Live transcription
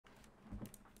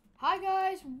Hi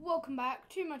guys, welcome back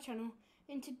to my channel.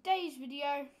 In today's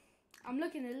video, I'm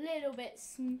looking a little bit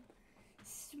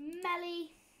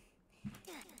smelly,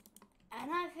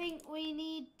 and I think we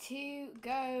need to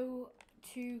go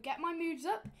to get my moods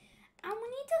up, and we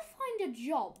need to find a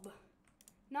job.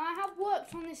 Now I have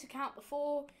worked on this account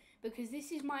before because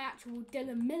this is my actual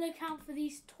Dylan Mill account for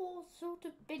these sort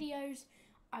of videos.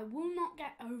 I will not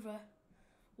get over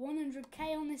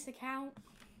 100k on this account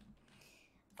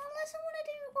unless I want to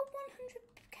do a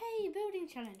 100k building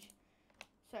challenge.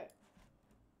 So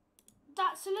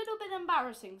that's a little bit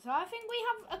embarrassing. So I think we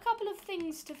have a couple of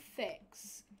things to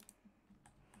fix.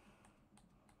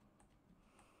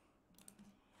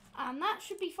 And that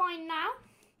should be fine now.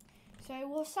 So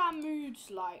what's our moods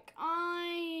like?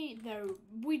 No,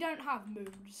 we don't have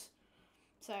moods.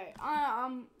 So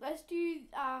let's do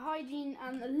hygiene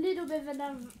and a little bit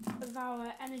of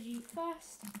our energy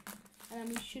first, and then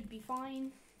we should be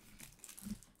fine.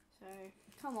 So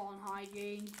come on,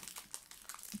 hygiene.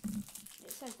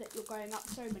 It says that you're going up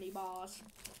so many bars.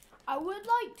 I would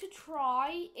like to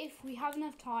try, if we have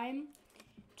enough time,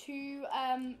 to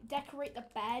decorate the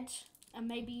bed and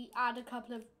maybe add a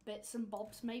couple of bits and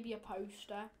bobs, maybe a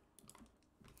poster.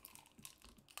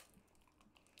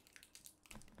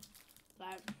 So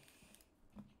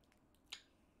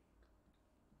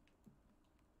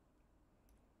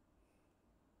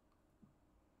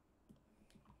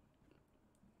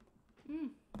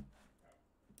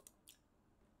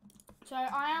So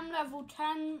I am level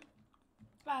 10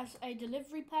 as a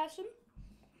delivery person.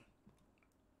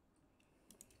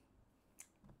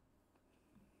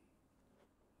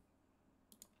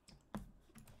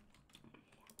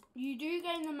 You do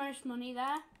gain the most money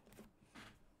there.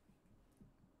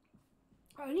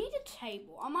 I need a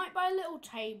table. I might buy a little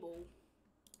table.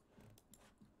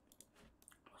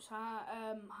 What's that?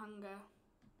 Hunger.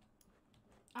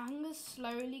 Hunger's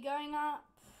slowly going up.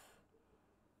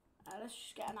 Let's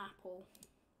just get an apple.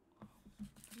 I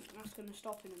think that's going to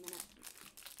stop in a minute.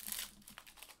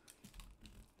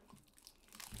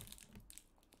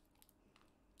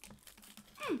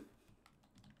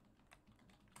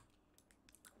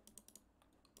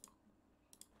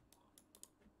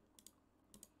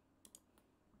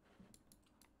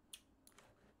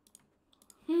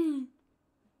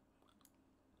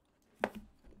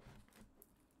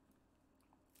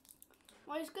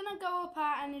 Well, it's going to go up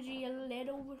our energy a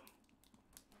little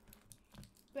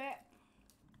bit.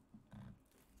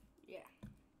 Yeah.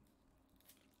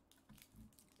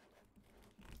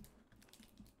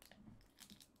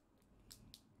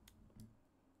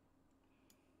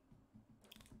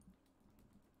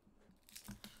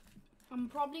 I'm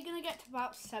probably going to get to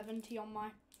about 70 on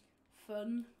my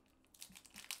fun.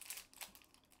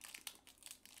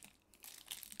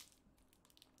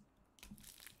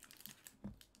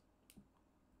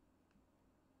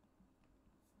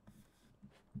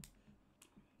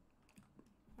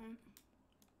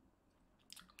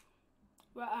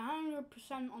 We're at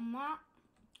 100% on that.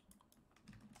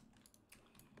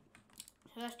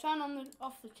 So let's turn on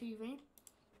off the TV.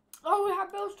 Oh, we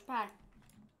have bills to pay.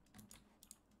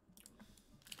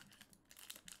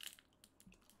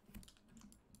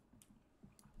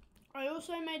 I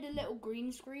also made a little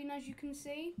green screen, as you can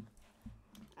see.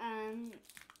 And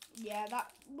yeah,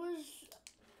 that was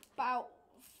about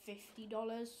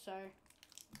 $50, so.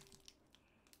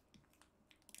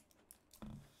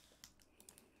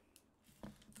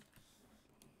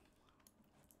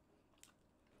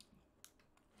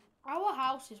 Our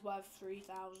house is worth $3,000.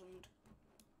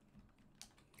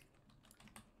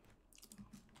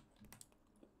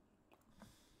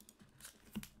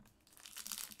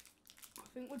 I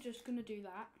think we're just gonna do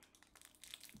that.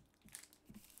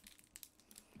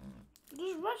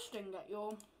 Just resting at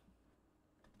your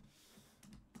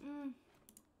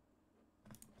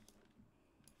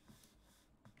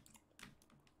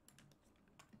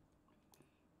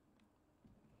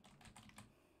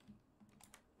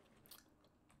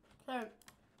So I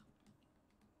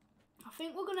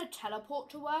think we're gonna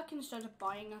teleport to work instead of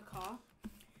buying a car.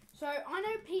 So I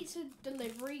know pizza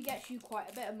delivery gets you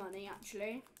quite a bit of money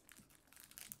actually.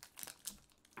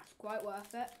 It's quite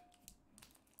worth it.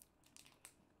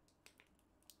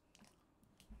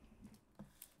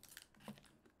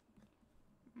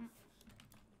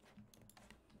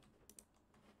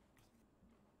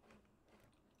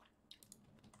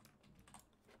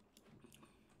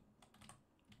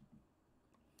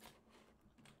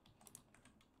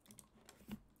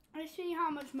 Let's see how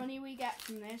much money we get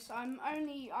from this. I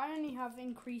only have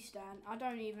increased earn. I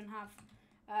don't even have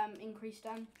increased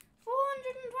earn.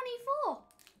 424.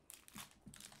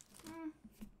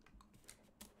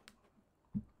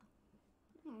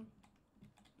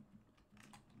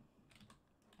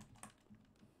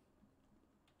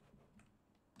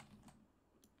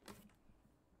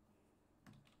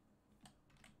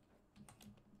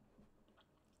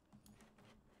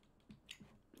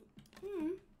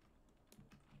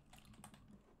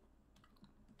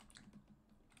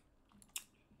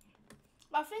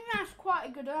 I think that's quite a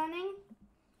good earning.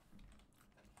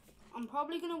 I'm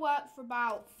probably going to work for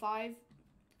about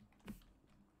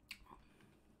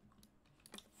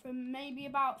maybe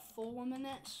about 4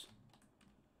 minutes.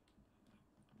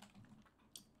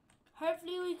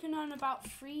 Hopefully we can earn about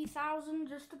 3,000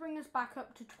 just to bring us back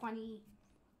up to 20k,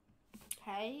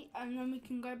 and then we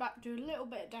can go back to a little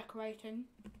bit of decorating.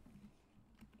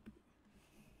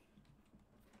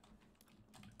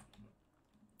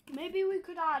 Maybe we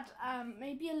could add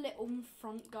maybe a little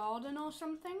front garden or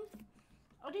something.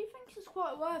 I do think it's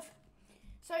quite worth.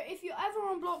 So if you're ever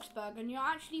on Bloxburg and you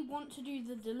actually want to do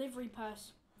the delivery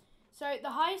person, so the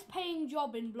highest paying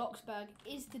job in Bloxburg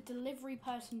is the delivery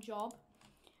person job.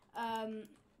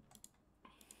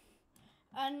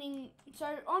 Earning,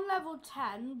 so on level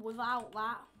 10, without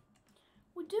that,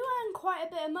 we do earn quite a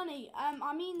bit of money.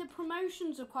 I mean, the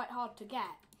promotions are quite hard to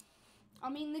get. I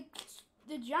mean,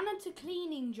 the janitor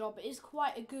cleaning job is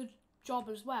quite a good job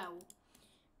as well,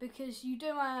 because you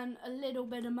do earn a little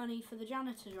bit of money for the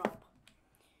janitor job.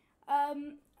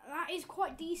 That is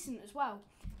quite decent as well,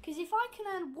 because if I can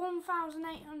earn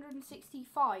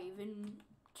 1,865 in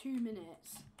 2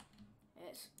 minutes,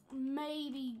 it's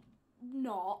maybe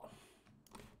not.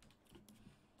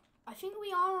 I think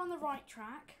we are on the right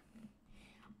track.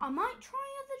 I might try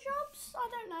other jobs, I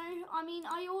don't know. I mean,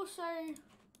 I also,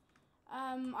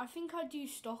 I think I do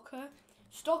stocker.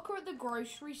 Stocker at the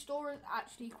grocery store is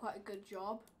actually quite a good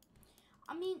job.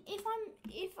 I mean, if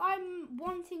I'm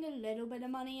wanting a little bit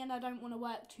of money and I don't want to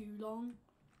work too long,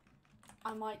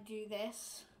 I might do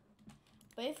this.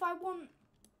 But if I want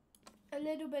a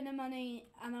little bit of money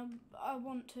and I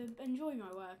want to enjoy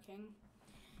my working,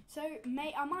 so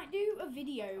I might do a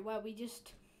video where we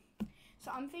just,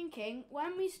 so I'm thinking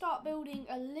when we start building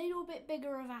a little bit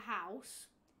bigger of a house,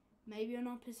 maybe on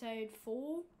episode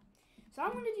 4, so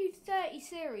I'm going to do 30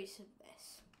 series of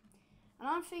this, and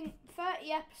I think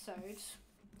 30 episodes,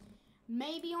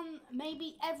 maybe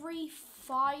every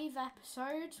 5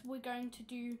 episodes we're going to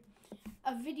do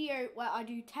a video where I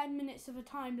do 10 minutes of a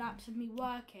time lapse of me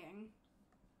working,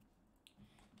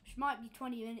 which might be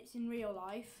 20 minutes in real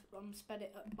life. Sped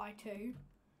it up by 2,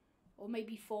 or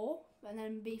maybe 4, and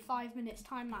then be 5 minutes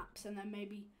time lapse, and then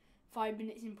maybe 5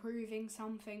 minutes improving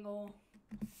something, or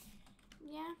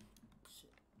yeah.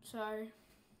 So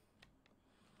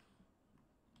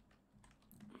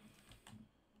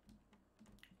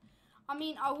I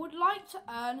mean, I would like to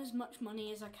earn as much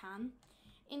money as I can,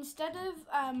 instead of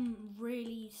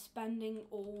really spending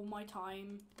all my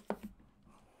time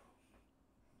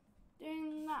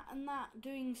doing that and that,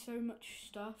 doing so much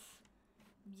stuff.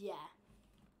 Yeah.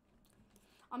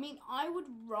 I mean, I would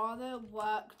rather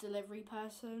work delivery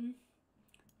person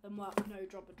than work no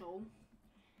job at all.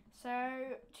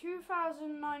 So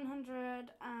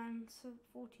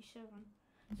 2,947.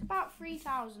 It's about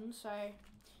 3,000. So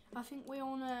I think we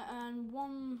want to earn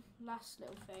one last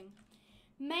little thing.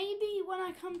 Maybe when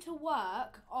I come to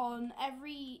work on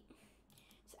every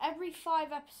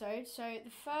 5 episodes. So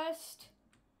the first.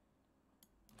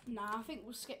 Nah, I think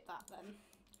we'll skip that then.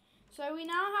 So we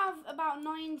now have about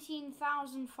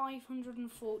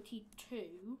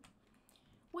 19,542,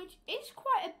 which is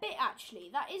quite a bit actually.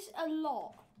 That is a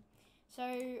lot.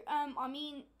 So, I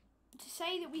mean, to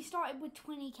say that we started with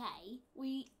 20k,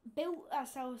 we built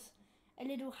ourselves a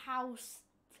little house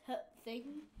hut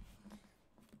thing.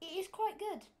 It is quite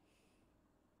good.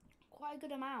 Quite a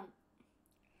good amount.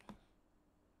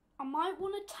 I might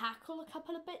want to tackle a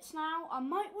couple of bits now. I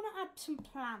might want to add some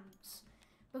plants,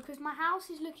 because my house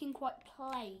is looking quite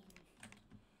plain.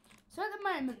 So at the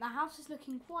moment, the house is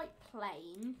looking quite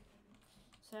plain.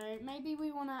 So maybe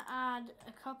we want to add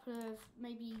a couple of,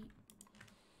 maybe,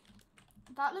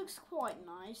 that looks quite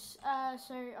nice.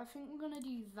 So I think we're going to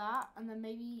do that, and then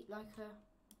maybe like a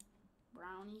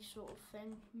brownie sort of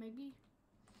thing, maybe.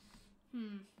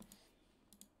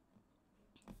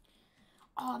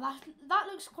 Oh, that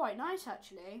looks quite nice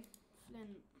actually.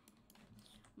 Flint.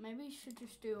 Maybe we should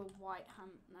just do a black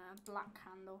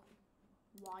handle.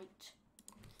 White.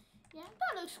 Yeah,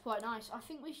 that looks quite nice. I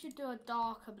think we should do a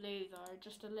darker blue though,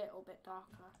 just a little bit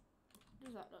darker. What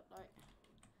does that look like?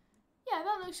 Yeah,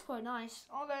 that looks quite nice.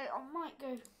 Although I might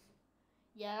go.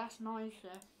 Yeah, that's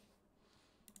nicer.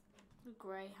 The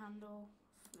grey handle.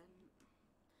 Flint.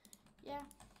 Yeah.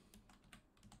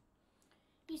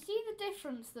 You see the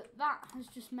difference that has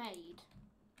just made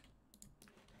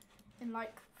in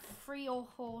like 3 or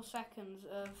 4 seconds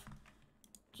of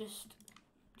just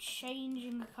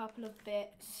changing a couple of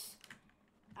bits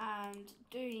and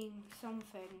doing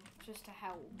something just to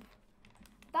help.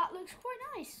 That looks quite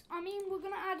nice. I mean, we're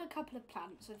going to add a couple of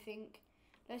plants, I think.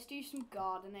 Let's do some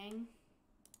gardening.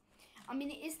 I mean,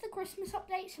 it is the Christmas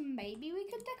update, so maybe we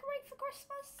could decorate for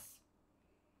Christmas.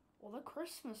 Or the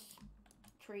Christmas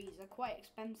trees are quite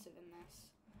expensive in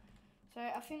this. So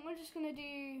I think we're just going to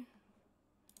do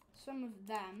some of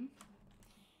them.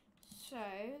 So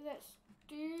let's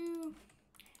do...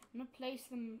 I'm going to place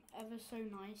them ever so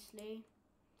nicely.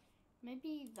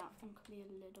 Maybe that one could be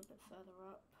a little bit further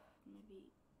up.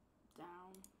 Maybe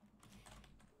down.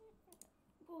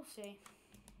 We'll see.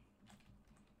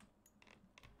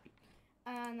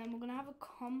 And then we're going to have a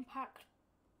compact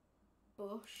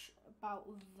bush about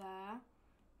there.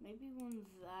 Maybe one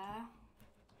there.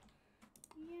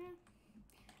 Yeah.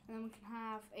 And then we can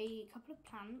have a couple of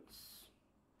plants.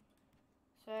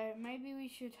 So maybe we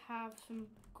should have some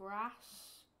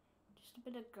grass. Just a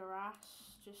bit of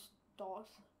grass. Just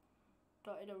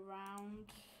dotted around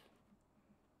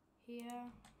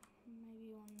here.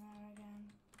 Maybe one there again.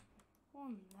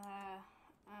 One there.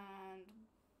 And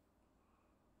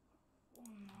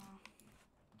one there.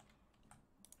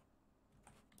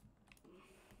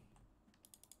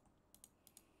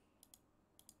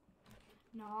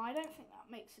 No, I don't think that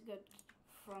makes a good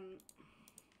front.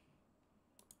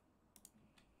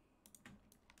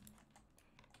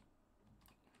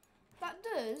 That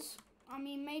does. I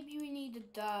mean, maybe we need a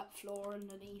dirt floor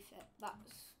underneath it.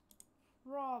 That's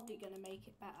probably going to make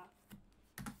it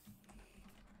better.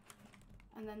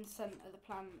 And then centre the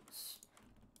plants.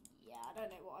 Yeah, I don't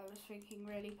know what I was thinking,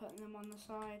 really, putting them on the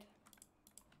side.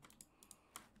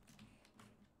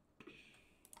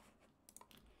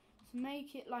 So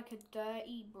make it like a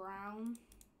dirty brown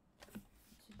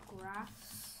to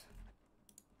grass.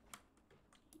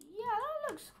 Yeah,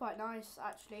 that looks quite nice,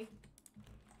 actually.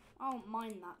 I don't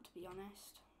mind that, to be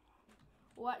honest.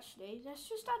 Well, actually, let's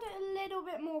just add it a little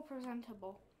bit more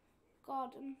presentable.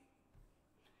 Garden.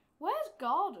 Where's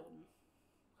garden?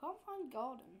 Can't find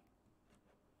garden.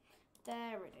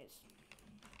 There it is.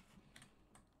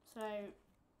 So,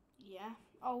 yeah.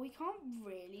 Oh, we can't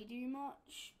really do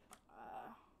much.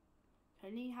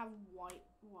 Only have white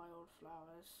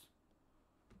wildflowers.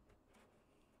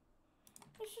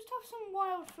 Let's just have some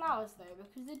wildflowers, though,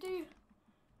 because they do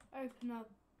open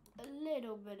up a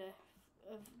little bit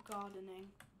of gardening.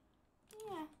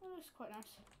 Yeah, that looks quite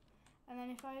nice. And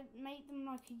then if I make them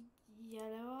like a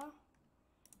yellow,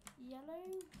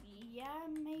 yeah,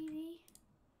 maybe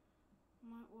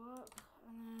might work.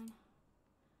 And then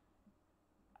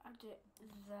add it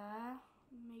there,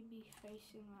 maybe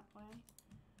facing that way.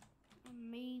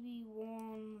 And maybe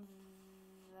one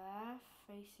there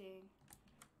facing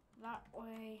that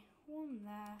way, one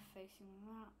there facing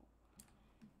that,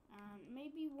 and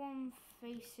maybe one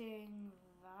facing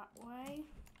that way.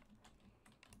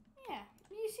 Yeah,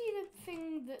 you see the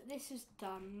thing that this has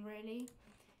done, really.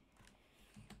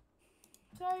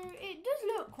 So it does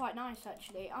look quite nice,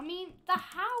 actually. I mean, the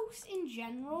house in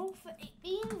general, for it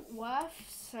being worth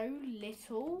so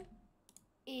little,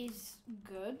 is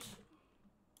good.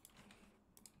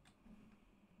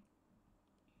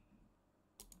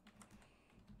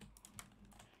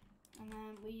 And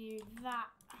then we do that.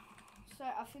 So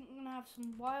I think we're going to have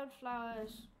some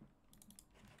wildflowers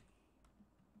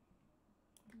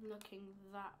looking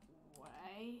that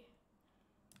way.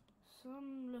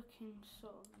 Some looking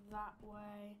sort of that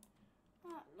way.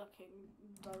 That looking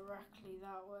directly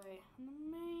that way. And then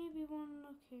maybe one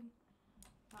looking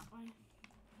that way.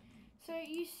 So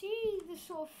you see the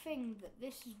sort of thing that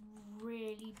this has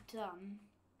really done.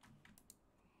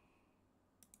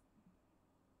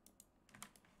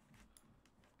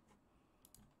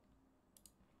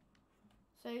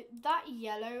 So that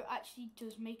yellow actually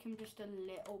does make him just a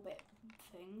little bit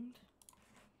thinged.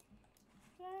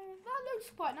 So that looks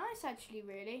quite nice, actually,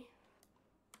 really.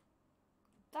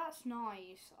 That's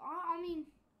nice. I mean,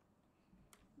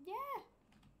 yeah.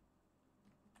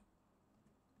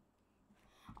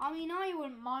 I mean, I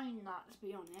wouldn't mind that, to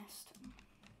be honest.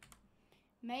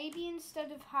 Maybe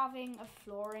instead of having a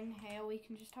flooring here, we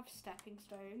can just have stepping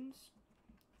stones.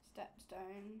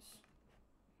 Stepstones.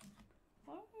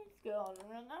 What is going on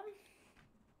then?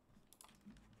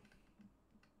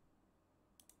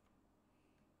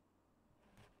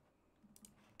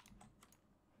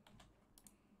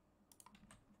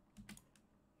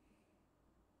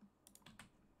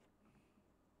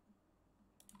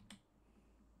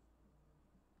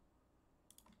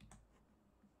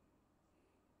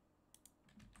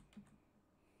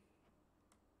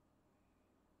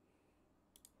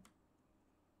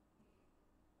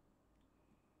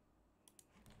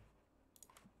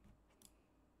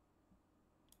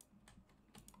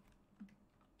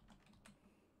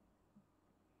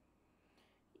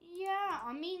 Yeah,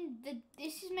 I mean,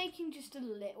 this is making just a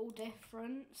little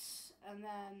difference, and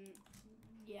then,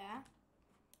 yeah.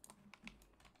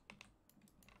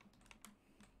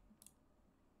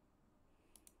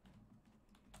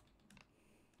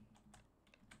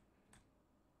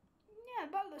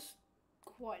 that looks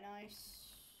quite nice.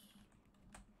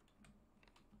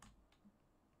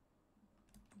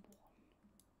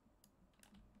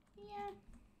 Yeah.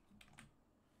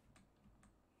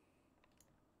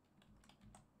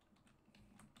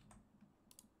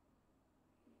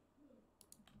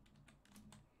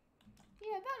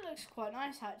 Yeah, that looks quite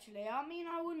nice actually. I mean,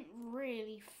 I wouldn't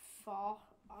really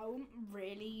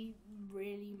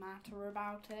matter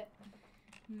about it.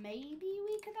 Maybe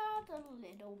we could add a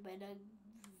little bit of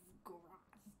grass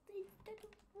instead of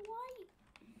white.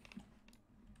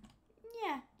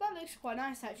 Yeah, that looks quite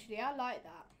nice actually. I like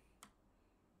that.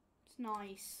 It's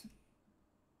nice.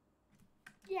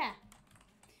 Yeah.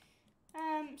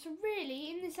 So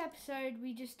really, in this episode,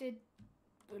 we just did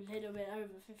a little bit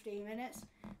over 15 minutes,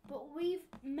 but we've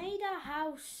made our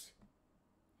house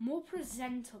more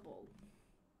presentable.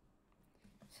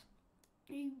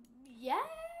 Yeah.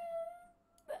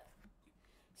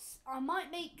 I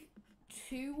might make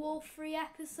 2 or 3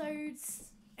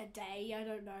 episodes a day, I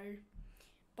don't know.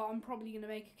 But I'm probably going to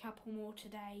make a couple more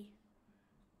today.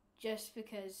 Just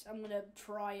because I'm going to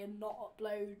try and not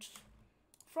upload.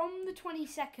 From the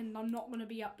 22nd, I'm not going to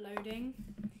be uploading.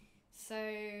 So,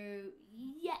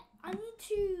 yeah, I need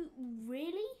to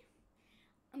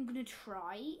I'm going to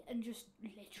try and just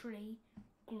literally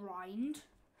grind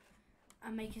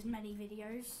and make as many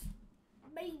videos.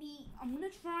 Maybe I'm going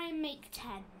to try and make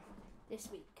 10 this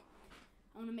week.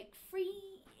 I'm going to make 3 in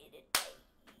a day.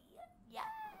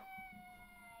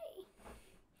 Yay!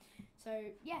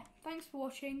 So, yeah, thanks for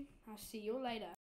watching. I'll see you all later.